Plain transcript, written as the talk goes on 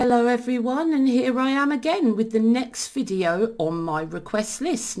Hello everyone, and here I am again with the next video on my request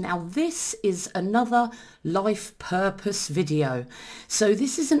list. Now this is another life purpose video. So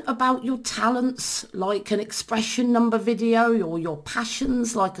this isn't about your talents like an expression number video or your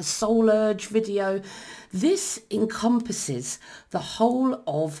passions like a soul urge video. This encompasses the whole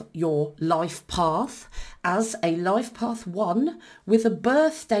of your life path as a life path 1 with a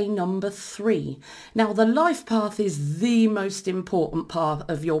birthday number 3. Now the life path is the most important part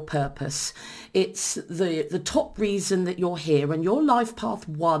of your purpose. It's the top reason that you're here, and your life path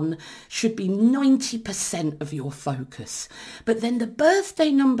 1 should be 90% of your focus. But then the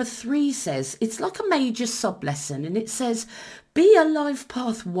birthday number 3 says, it's like a major sub lesson, and it says, be a life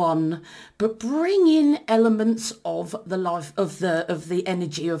path 1, but bring in elements of the life of the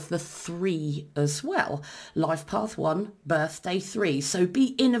energy of the 3 as well. Life path 1, birthday 3. So be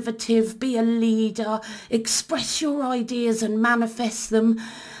innovative, be a leader, express your ideas and manifest them,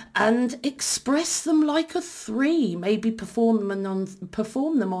 and express them like a 3. Maybe perform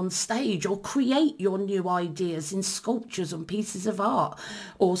them on stage, or create your new ideas in sculptures and pieces of art,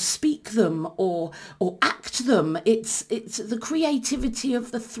 or speak them, or act them. It's the creativity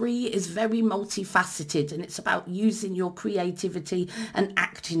of the 3 is very multifaceted, and it's about using your creativity and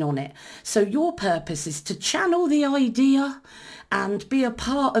acting on it. So your purpose is to channel the idea and be a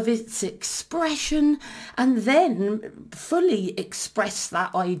part of its expression, and then fully express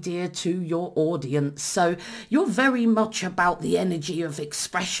that idea to your audience. So you're very much about the energy of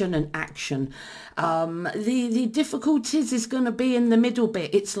expression and action. The difficulties is going to be in the middle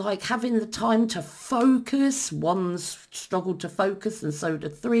bit. It's like having the time to focus. Ones struggle to focus, and so do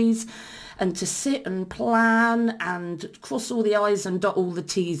 3s. And to sit and plan and cross all the I's and dot all the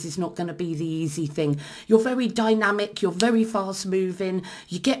T's is not going to be the easy thing. You're very dynamic, you're very fast moving,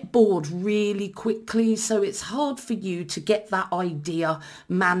 you get bored really quickly, so it's hard for you to get that idea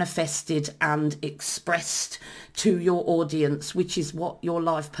manifested and expressed to your audience, which is what your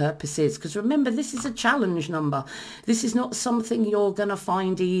life purpose is. Because remember, this is a challenge number. This is not something you're going to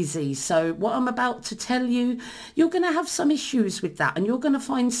find easy. So what I'm about to tell you, you're going to have some issues with that, and you're going to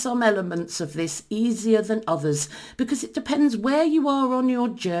find some elements of this easier than others, because it depends where you are on your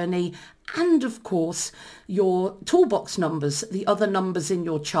journey, and of course your toolbox numbers, the other numbers in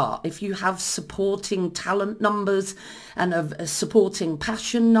your chart. If you have supporting talent numbers and a supporting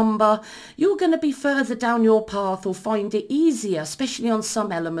passion number, you're going to be further down your path, or find it easier, especially on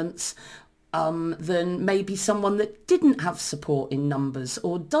some elements, than maybe someone that didn't have support in numbers,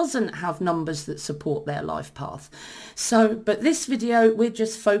 or doesn't have numbers that support their life path. So, but this video, we're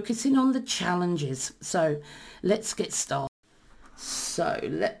just focusing on the challenges. So let's get started. So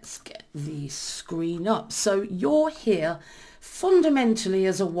let's get the screen up. So you're here fundamentally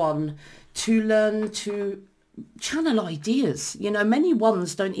as a 1 to learn to channel ideas. You know, many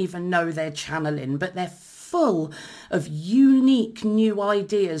 1s don't even know they're channeling, but they're full of unique new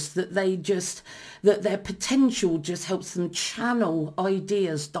ideas that their potential just helps them channel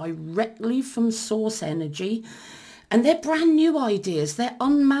ideas directly from source energy. And they're brand new ideas, they're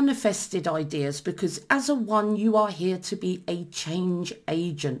unmanifested ideas, because as a 1, you are here to be a change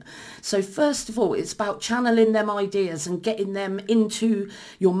agent. So first of all, it's about channeling them ideas and getting them into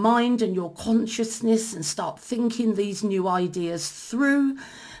your mind and your consciousness, and start thinking these new ideas through.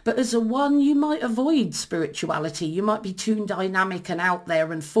 But as a 1, you might avoid spirituality. You might be too dynamic and out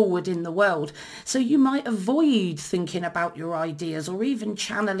there and forward in the world. So you might avoid thinking about your ideas, or even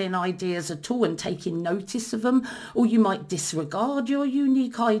channeling ideas at all and taking notice of them. Or you might disregard your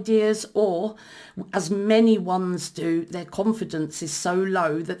unique ideas, or as many 1s do, their confidence is so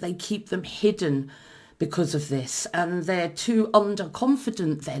low that they keep them hidden because of this, and they're too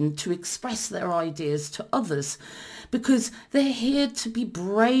underconfident then to express their ideas to others, because they're here to be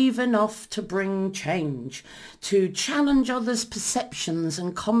brave enough to bring change, to challenge others' perceptions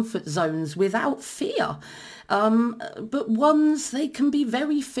and comfort zones without fear. But 1s, they can be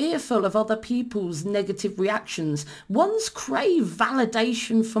very fearful of other people's negative reactions. 1s crave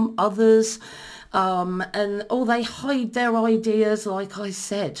validation from others, or they hide their ideas, like I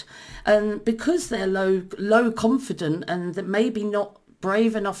said. And because they're low confident, and maybe not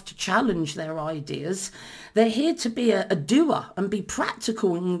brave enough to challenge their ideas, they're here to be a doer and be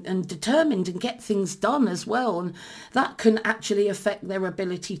practical and determined and get things done as well. And that can actually affect their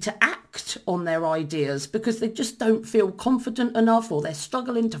ability to act on their ideas, because they just don't feel confident enough, or they're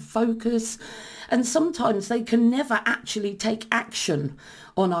struggling to focus. And sometimes they can never actually take action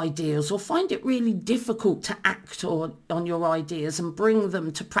on ideas, or find it really difficult to act on your ideas and bring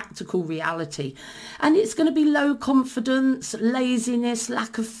them to practical reality. And it's going to be low confidence, laziness,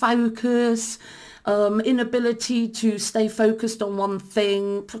 lack of focus, inability to stay focused on one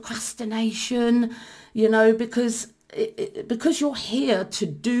thing, procrastination, because you're here to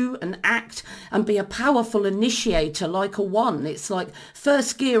do and act and be a powerful initiator like a one. It's like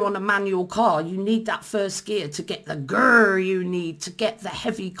first gear on a manual car. You need that first gear to get the grrr you need to get the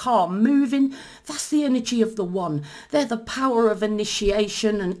heavy car moving. That's the energy of the one. They're the power of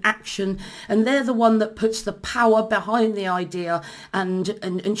initiation and action, and they're the one that puts the power behind the idea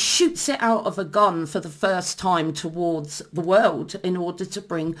and shoots it out of a gun for the first time towards the world in order to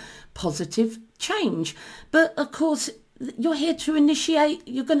bring positive change. But of course, you're here to initiate.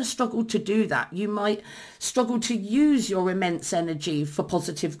 You're going to struggle to do that. You might struggle to use your immense energy for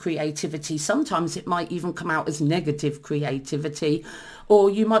positive creativity. Sometimes it might even come out as negative creativity,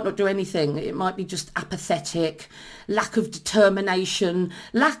 or you might not do anything. It might be just apathetic, lack of determination,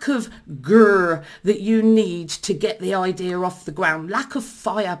 lack of grr that you need to get the idea off the ground, lack of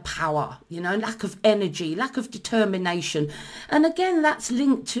firepower, lack of energy, lack of determination. And again, that's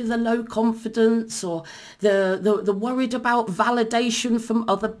linked to the low confidence or the worried about validation from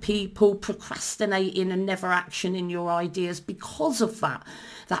other people, procrastinating and never actioning your ideas because of that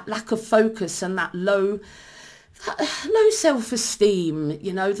lack of focus and that low self-esteem,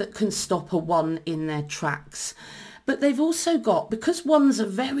 that can stop a one in their tracks. But they've also got, because ones are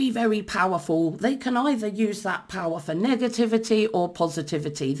very, very powerful, they can either use that power for negativity or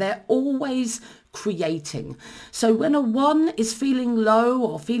positivity. They're always creating. So when a one is feeling low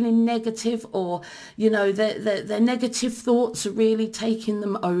or feeling negative, or their negative thoughts are really taking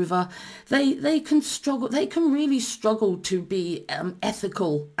them over, they can struggle. They can really struggle to be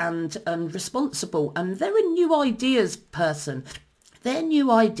ethical and responsible. And they're a new ideas person. Their new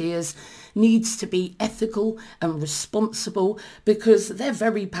ideas needs to be ethical and responsible because they're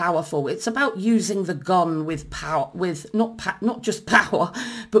very powerful. It's about using the gun with power, with not just power,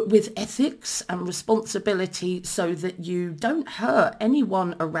 but with ethics and responsibility, so that you don't hurt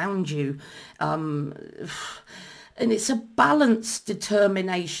anyone around you. And it's a balanced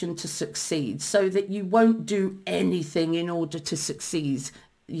determination to succeed, so that you won't do anything in order to succeed.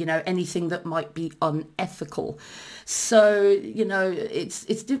 Anything that might be unethical. So,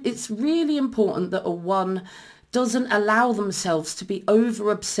 it's really important that a one doesn't allow themselves to be over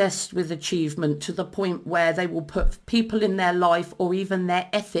obsessed with achievement to the point where they will put people in their life or even their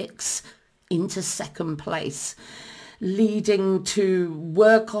ethics into second place, leading to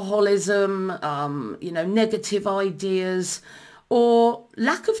workaholism, negative ideas, or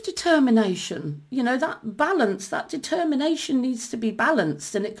lack of determination. That balance, that determination needs to be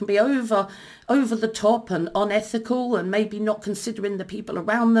balanced, and it can be over the top and unethical and maybe not considering the people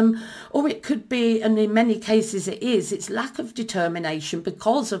around them. Or it could be, and in many cases it's lack of determination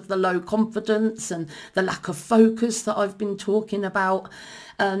because of the low confidence and the lack of focus that I've been talking about.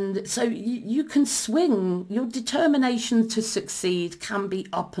 And so you can swing. Your determination to succeed can be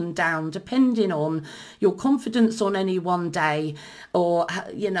up and down depending on your confidence on any one day, or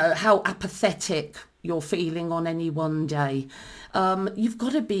how apathetic you're feeling on any one day. You've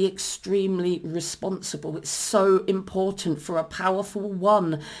got to be extremely responsible. It's so important for a powerful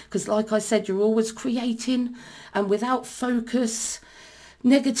one, because like I said, you're always creating, and without focus,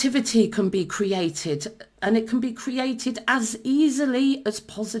 negativity can be created, and it can be created as easily as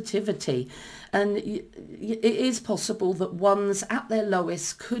positivity. And it is possible that ones at their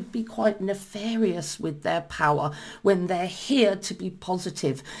lowest could be quite nefarious with their power when they're here to be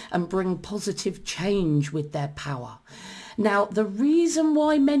positive and bring positive change with their power. Now, the reason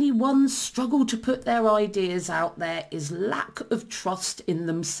why many ones struggle to put their ideas out there is lack of trust in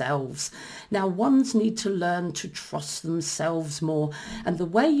themselves. Now, ones need to learn to trust themselves more. And the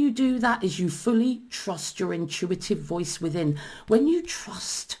way you do that is you fully trust your intuitive voice within. When you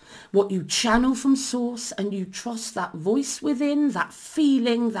trust what you channel from source, and you trust that voice within, that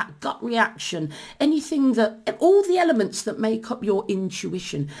feeling, that gut reaction, anything that, all the elements that make up your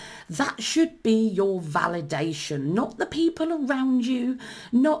intuition, that should be your validation, not the people around you,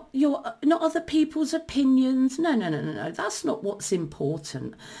 not other people's opinions. No. That's not what's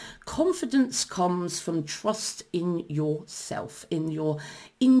important. Confidence comes from trust in yourself, in your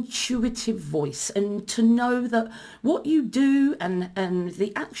intuitive voice, and to know that what you do and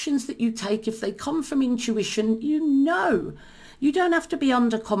the actions that you take, if they come from intuition, you don't have to be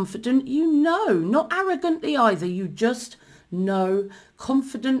underconfident, not arrogantly either, you just know,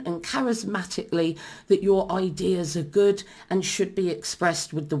 confident and charismatically, that your ideas are good and should be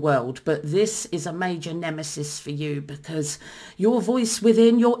expressed with the world. But this is a major nemesis for you, because your voice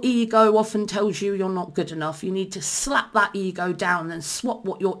within, your ego, often tells you you're not good enough. You need to slap that ego down and swap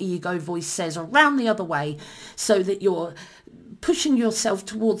what your ego voice says around the other way, so that you're pushing yourself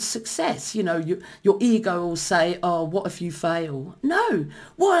towards success. You know, your ego will say, oh, what if you fail? No,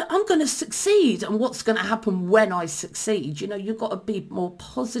 well, I'm going to succeed. And what's going to happen when I succeed? You know, you've got to be more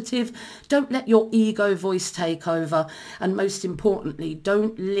positive. Don't let your ego voice take over. And most importantly,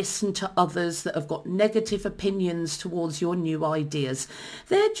 don't listen to others that have got negative opinions towards your new ideas.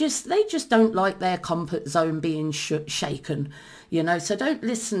 They just don't like their comfort zone being shaken, you know, so don't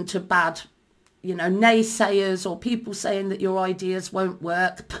listen to bad, you know, naysayers or people saying that your ideas won't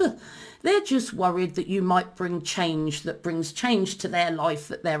work. They're just worried that you might bring change that brings change to their life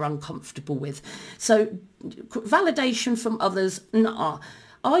that they're uncomfortable with. So validation from others, nah.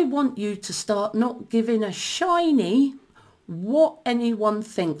 I want you to start not giving a shiny what anyone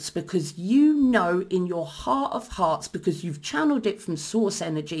thinks, because you know in your heart of hearts, because you've channeled it from source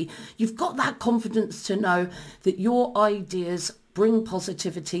energy, you've got that confidence to know that your ideas bring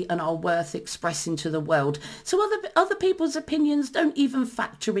positivity and are worth expressing to the world. So other people's opinions don't even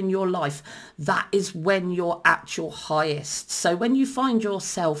factor in your life. That is when you're at your highest. So when you find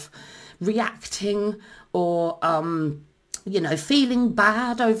yourself reacting or you know, feeling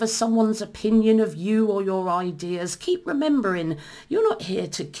bad over someone's opinion of you or your ideas, keep remembering you're not here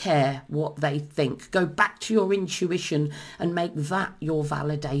to care what they think. Go back to your intuition and make that your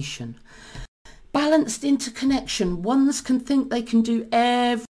validation. Balanced interconnection. Ones can think they can do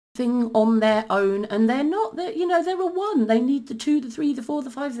everything on their own, and they're not. You know, they're a one. They need the 2, the 3, the 4, the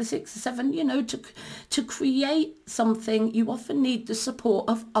 5, the 6, the 7. You know, to create something, you often need the support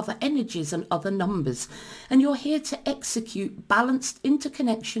of other energies and other numbers. And you're here to execute balanced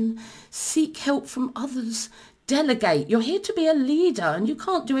interconnection, seek help from others, delegate. You're here to be a leader, and you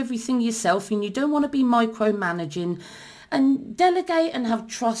can't do everything yourself, and you don't want to be micromanaging. And delegate and have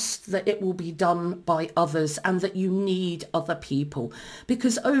trust that it will be done by others and that you need other people,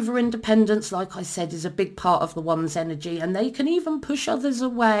 because over-independence, like I said, is a big part of the one's energy, and they can even push others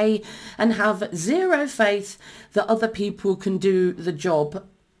away and have zero faith that other people can do the job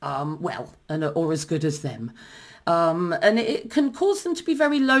well or as good as them. And it can cause them to be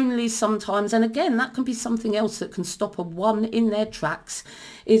very lonely sometimes. And again, that can be something else that can stop a one in their tracks,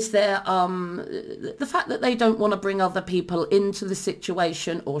 is the fact that they don't want to bring other people into the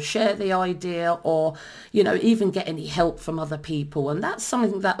situation or share the idea or, you know, even get any help from other people. And that's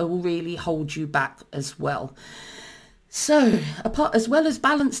something that will really hold you back as well. So, as well as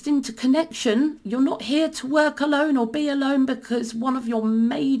balanced interconnection, you're not here to work alone or be alone, because one of your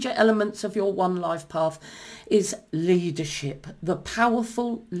major elements of your one life path is leadership, the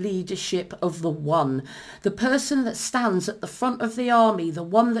powerful leadership of the one, the person that stands at the front of the army, the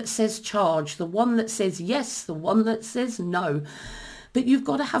one that says charge, the one that says yes, the one that says no. But you've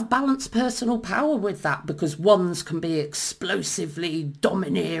got to have balanced personal power with that, because ones can be explosively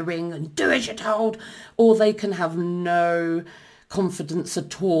domineering and do as you're told, or they can have no confidence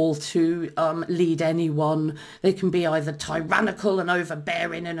at all to lead anyone. They can be either tyrannical and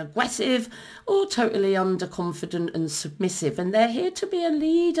overbearing and aggressive, or totally underconfident and submissive. And they're here to be a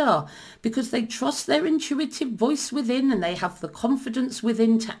leader because they trust their intuitive voice within, and they have the confidence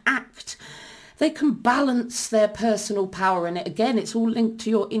within to act. They can balance their personal power, and it's all linked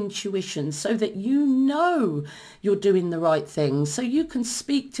to your intuition, so that you know you're doing the right thing, so you can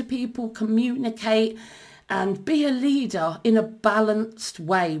speak to people, communicate, and be a leader in a balanced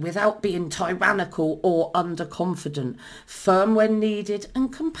way without being tyrannical or underconfident, firm when needed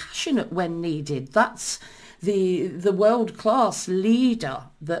and compassionate when needed. That's the world-class leader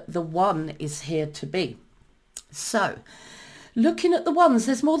that the one is here to be. So, looking at the ones,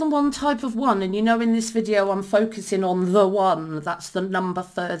 there's more than one type of one, and you know in this video I'm focusing on the one. That's the number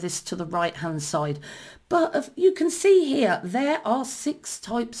furthest to the right hand side. But you can see here there are 6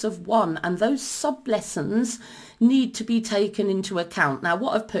 types of one, and those sub-lessons need to be taken into account. Now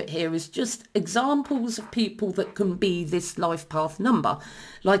what I've put here is just examples of people that can be this life path number.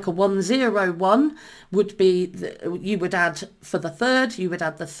 Like a 101 would be, you would add for the 3rd, you would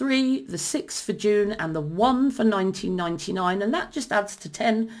add the 3, the 6 for June, and the 1 for 1999, and that just adds to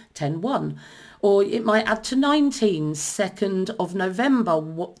 10, 10, 1. Or it might add to 19, 2nd of November,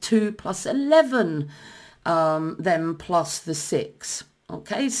 2 plus 11, then plus the 6.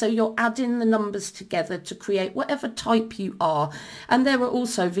 Okay, so you're adding the numbers together to create whatever type you are. And there are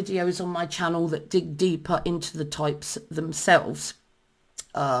also videos on my channel that dig deeper into the types themselves.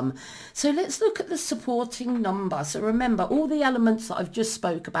 So let's look at the supporting number. So remember, all the elements that I've just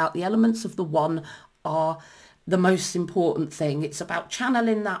spoke about, the elements of the one, are the most important thing. It's about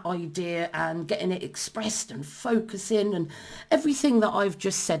channeling that idea and getting it expressed and focusing and everything that I've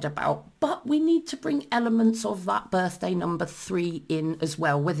just said about but we need to bring elements of that birthday number 3 in as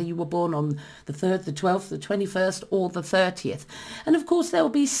well, whether you were born on the 3rd, the 12th, the 21st or the 30th. And of course there will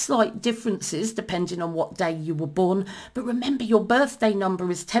be slight differences depending on what day you were born, but remember your birthday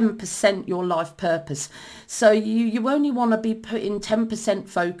number is 10% your life purpose. So you only want to be putting 10%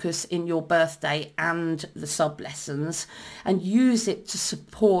 focus in your birthday and the sub lessons and use it to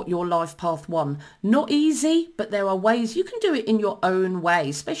support your life path 1. Not easy, but there are ways you can do it in your own way,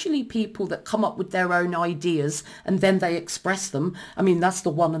 especially people that come up with their own ideas and then they express them. I mean, that's the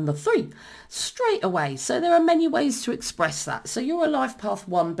 1 and the 3 straight away. So there are many ways to express that. So you're a life path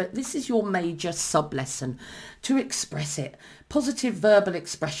 1, but this is your major sub lesson to express it. Positive verbal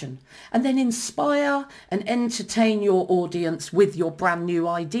expression, and then inspire and entertain your audience with your brand new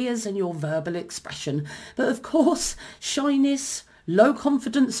ideas and your verbal expression. But of course, shyness, low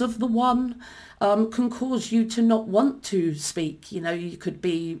confidence of the 1 can cause you to not want to speak. You know, you could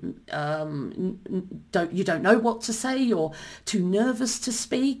be you don't know what to say, you're too nervous to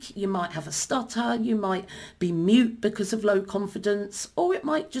speak, you might have a stutter, you might be mute because of low confidence, or it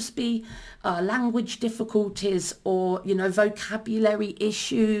might just be language difficulties or, you know, vocabulary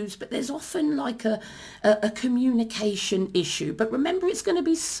issues. But there's often like a communication issue. But remember, it's going to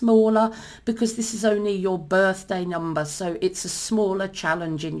be smaller because this is only your birthday number, so it's a smaller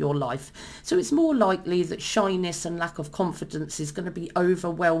challenge in your life. So it's more likely that shyness and lack of confidence is going to be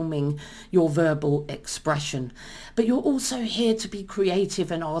overwhelming your verbal expression. But you're also here to be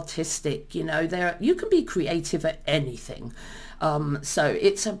creative and artistic. You know, you can be creative at anything. So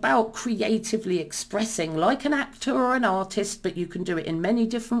it's about creatively expressing like an actor or an artist, but you can do it in many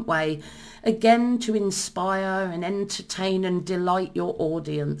different ways, again, to inspire and entertain and delight your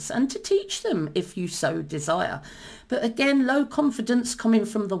audience and to teach them if you so desire. But again, low confidence coming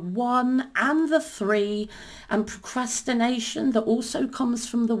from the 1 and the 3, and procrastination that also comes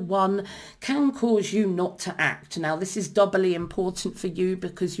from the 1 can cause you not to act. Now, this is doubly important for you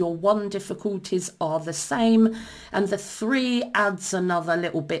because your 1 difficulties are the same and the 3 adds another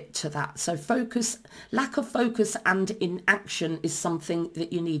little bit to that. So lack of focus and inaction is something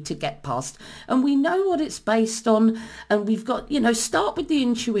that you need to get past. And we know what it's based on, and we've got, you know, start with the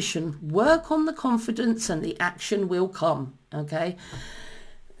intuition, work on the confidence, and the action will come. Okay.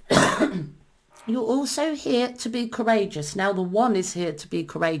 You're also here to be courageous. Now, the 1 is here to be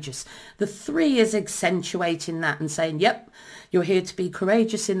courageous. The 3 is accentuating that and saying, yep, you're here to be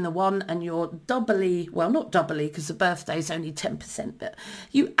courageous in the 1, and you're doubly, well, not doubly because the birthday is only 10%, but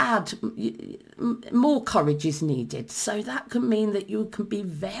you add, more courage is needed. So that can mean that you can be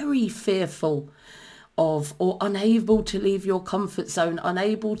very fearful of or unable to leave your comfort zone,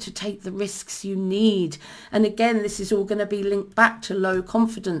 unable to take the risks you need. And again, this is all going to be linked back to low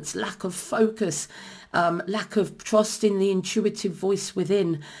confidence, lack of focus, lack of trust in the intuitive voice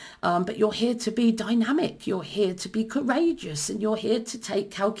within. But you're here to be dynamic, you're here to be courageous, and you're here to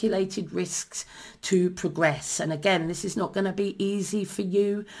take calculated risks to progress. And again, this is not going to be easy for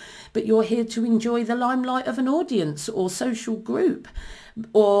you, but you're here to enjoy the limelight of an audience or social group,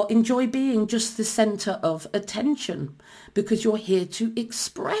 or enjoy being just the center of attention, because you're here to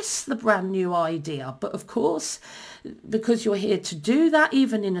express the brand new idea. But of course, because you're here to do that,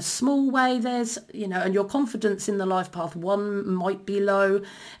 even in a small way, there's, you know, and your confidence in the life path 1 might be low,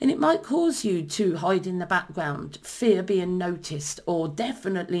 and it might cause you to hide in the background, fear being noticed, or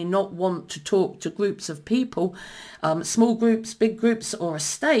definitely not want to talk to groups of people. Small groups, big groups, or a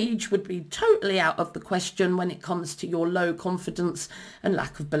stage would be totally out of the question when it comes to your low confidence and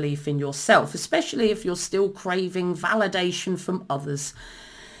lack of belief in yourself, especially if you're still craving validation from others.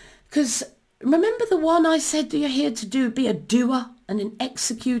 Because remember the 1 I said you're here to do, be a doer and an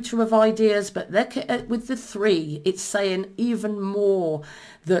executor of ideas, but with the 3, it's saying even more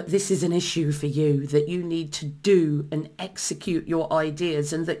that this is an issue for you, that you need to do and execute your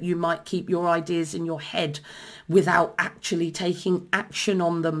ideas, and that you might keep your ideas in your head without actually taking action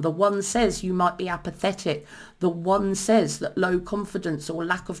on them. The 1 says you might be apathetic. The 1 says that low confidence or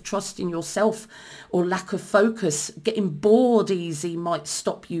lack of trust in yourself or lack of focus, getting bored easy, might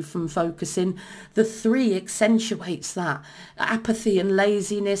stop you from focusing. The 3 accentuates that. Apathy and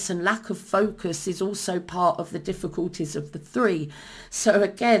laziness and lack of focus is also part of the difficulties of the 3. So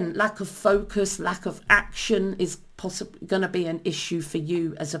again, lack of focus, lack of action is possibly going to be an issue for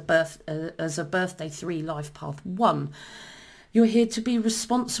you as a birthday 3 life path 1. You're here to be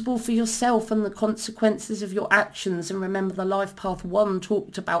responsible for yourself and the consequences of your actions. And remember, the life path 1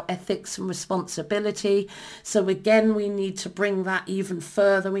 talked about ethics and responsibility. So again, we need to bring that even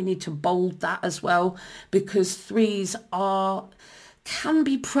further. We need to bold that as well, because 3s are can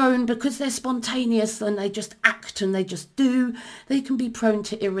be prone, because they're spontaneous and they just act and they just do, they can be prone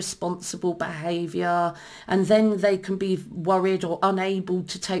to irresponsible behaviour, and then they can be worried or unable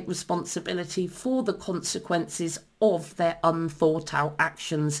to take responsibility for the consequences of their unthought out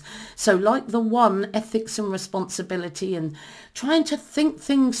actions. So like the 1, ethics and responsibility, and trying to think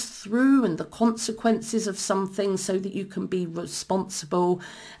things through and the consequences of something so that you can be responsible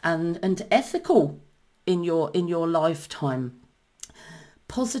and ethical in your lifetime.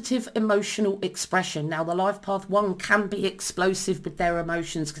 Positive emotional expression. Now, the Life Path 1 can be explosive with their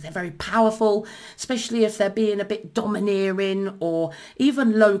emotions because they're very powerful, especially if they're being a bit domineering, or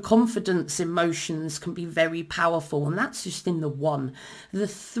even low confidence emotions can be very powerful, and that's just in the 1. The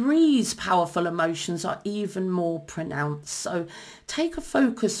 3's powerful emotions are even more pronounced. So take a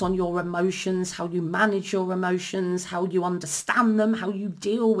focus on your emotions, how you manage your emotions, how you understand them, how you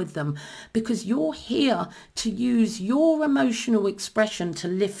deal with them, because you're here to use your emotional expression to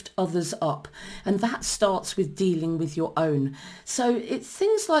lift others up, and that starts with dealing with your own. So it's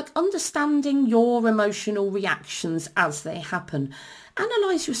things like understanding your emotional reactions as they happen.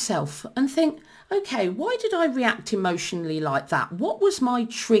 Analyze yourself and think, okay, why did I react emotionally like that? What was my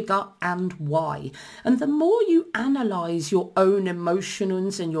trigger and why? And the more you analyze your own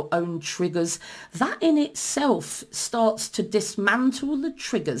emotions and your own triggers, that in itself starts to dismantle the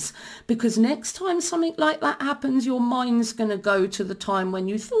triggers, because next time something like that happens, your mind's going to go to the time when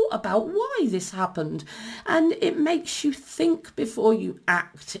you thought about why this happened, and it makes you think before you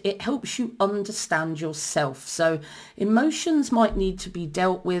act. It helps you understand yourself. So emotions might need to be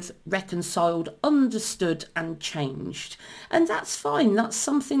dealt with, reconciled, understood and changed, and that's fine. That's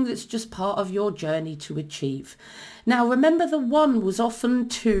something that's just part of your journey to achieve. Now remember, the 1 was often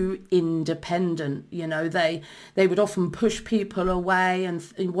too independent. You know, they would often push people away and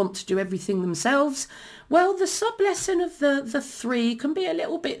want to do everything themselves. Well, the sub-lesson of the 3 can be a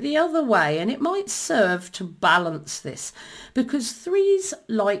little bit the other way, and it might serve to balance this, because 3s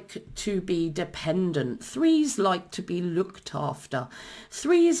like to be dependent. 3s like to be looked after.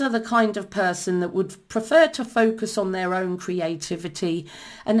 3s are the kind of person that would prefer to focus on their own creativity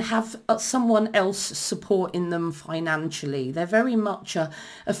and have someone else supporting them financially. They're very much a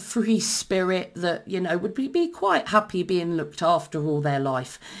free spirit that, you know, would be quite happy being looked after all their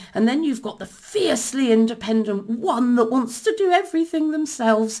life. And then you've got the fiercely independent 1 that wants to do everything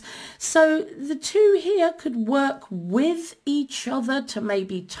themselves. So the 2 here could work with each other to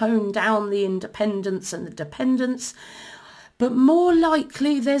maybe tone down the independence and the dependence. But more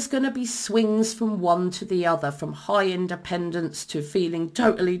likely there's going to be swings from one to the other, from high independence to feeling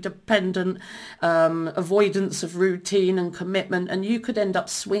totally dependent, avoidance of routine and commitment. And you could end up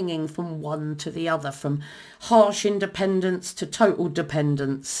swinging from one to the other, from harsh independence to total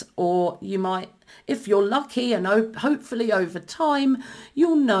dependence. Or you might, if you're lucky, and hopefully over time,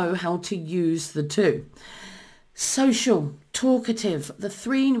 you'll know how to use the 2. Social, talkative. The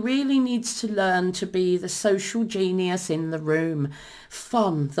 3 really needs to learn to be the social genius in the room.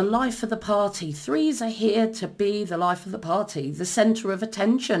 Fun, the life of the party. 3s are here to be the life of the party, the centre of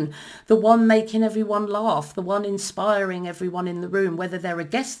attention, the one making everyone laugh, the one inspiring everyone in the room, whether they're a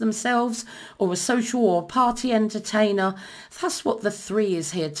guest themselves or a social or party entertainer. That's what the 3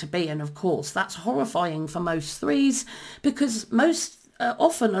 is here to be. And of course, that's horrifying for most 3s, because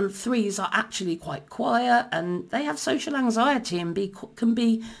often 3s are actually quite quiet, and they have social anxiety and can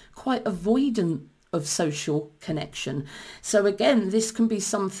be quite avoidant of social connection. So again, this can be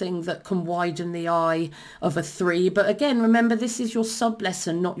something that can widen the eye of a 3. But again, remember, this is your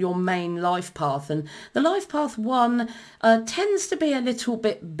sub-lesson, not your main life path. And the Life Path 1 tends to be a little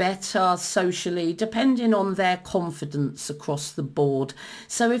bit better socially, depending on their confidence across the board.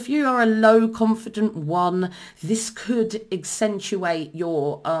 So if you are a low confident 1, this could accentuate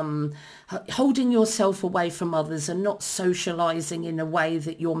your holding yourself away from others and not socializing in a way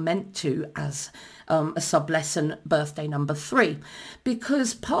that you're meant to as a sub-lesson birthday number 3,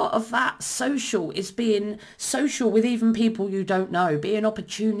 because part of that social is being social with even people you don't know, being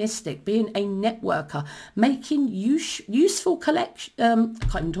opportunistic, being a networker, making useful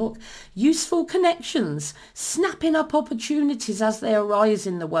connections, snapping up opportunities as they arise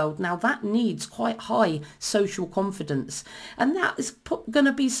in the world. Now that needs quite high social confidence, and that is going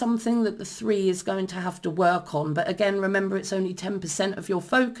to be something that the 3 is going to have to work on. But again, remember, it's only 10% of your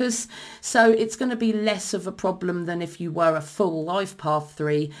focus, so it's going to be less of a problem than if you were a full Life Path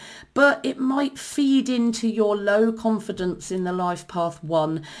 3, but it might feed into your low confidence in the Life Path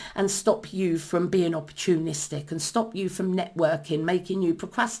 1 and stop you from being opportunistic and stop you from networking, making you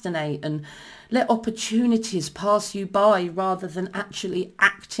procrastinate and let opportunities pass you by rather than actually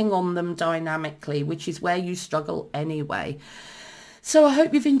acting on them dynamically, which is where you struggle anyway. So I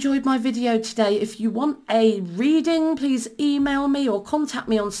hope you've enjoyed my video today. If you want a reading, please email me or contact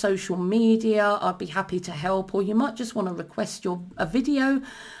me on social media. I'd be happy to help, or you might just want to request a video,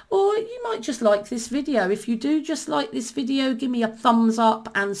 or you might just like this video. If you do just like this video, give me a thumbs up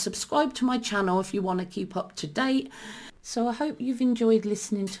and subscribe to my channel if you want to keep up to date. So I hope you've enjoyed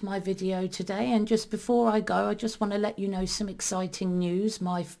listening to my video today, and just before I go, I just want to let you know some exciting news.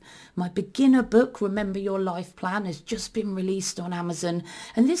 My beginner book, Remember Your Life Plan, has just been released on Amazon,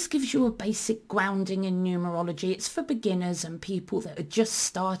 and this gives you a basic grounding in numerology. It's for beginners and people that are just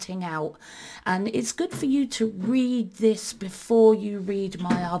starting out, and it's good for you to read this before you read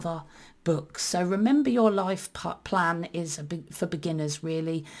my other books. So Remember Your Life Plan is for beginners,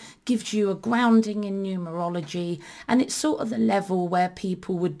 really. Gives you a grounding in numerology, and it's sort of the level where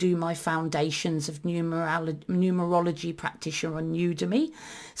people would do my Foundations of Numerology Practitioner on Udemy.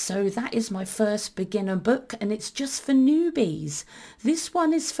 So that is my first beginner book, and it's just for newbies. This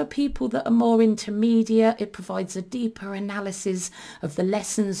one is for people that are more intermediate. It provides a deeper analysis of the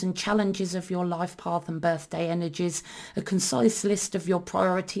lessons and challenges of your life path and birthday energies, a concise list of your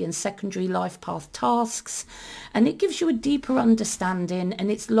priority and secondary life path tasks, and it gives you a deeper understanding, and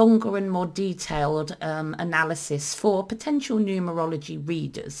it's longer and more detailed analysis for potential numerology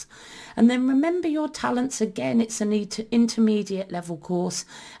readers. And then Remember Your Talents, again, it's an intermediate level course,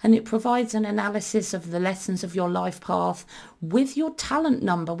 and it provides an analysis of the lessons of your life path with your talent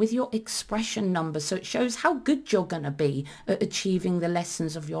number, with your expression number. So it shows how good you're going to be at achieving the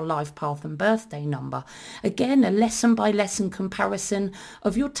lessons of your life path and birthday number. Again, a lesson by lesson comparison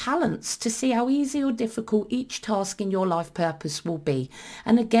of your talents to see how easy or difficult each task in your life purpose will be.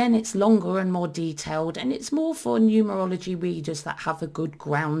 And again, it's longer and more detailed, and it's more for numerology readers that have a good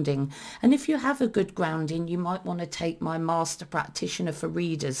grounding. And if you have a good grounding, you might want to take my Master Practitioner for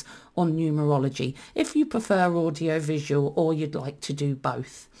Readers on Numerology, if you prefer audio visual or you'd like to do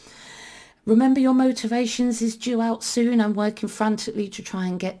both. Remember Your Motivations is due out soon. I'm working frantically to try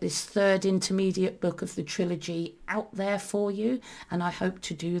and get this third intermediate book of the trilogy out there for you, and I hope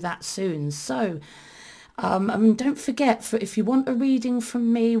to do that soon. So and don't forget, if you want a reading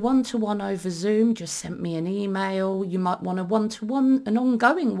from me one-to-one over Zoom, just send me an email. You might want an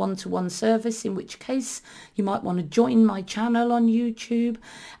ongoing one-to-one service, in which case you might want to join my channel on YouTube.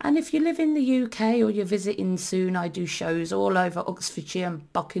 And if you live in the UK or you're visiting soon, I do shows all over Oxfordshire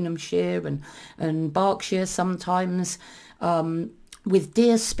and Buckinghamshire and Berkshire sometimes, with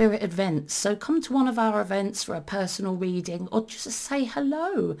Dear Spirit events. So come to one of our events for a personal reading, or just say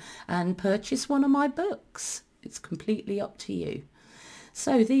hello and purchase one of my books. It's completely up to you.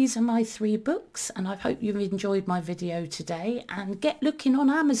 So these are my 3 books, and I hope you've enjoyed my video today, and get looking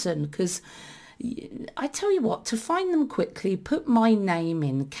on Amazon, because I tell you what, to find them quickly, put my name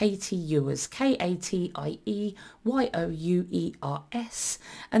in, Katie Ewers, Katieyours,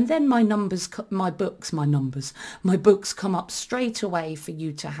 and then my books come up straight away for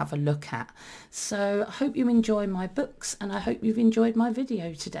you to have a look at. So I hope you enjoy my books, and I hope you've enjoyed my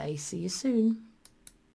video today. See you soon.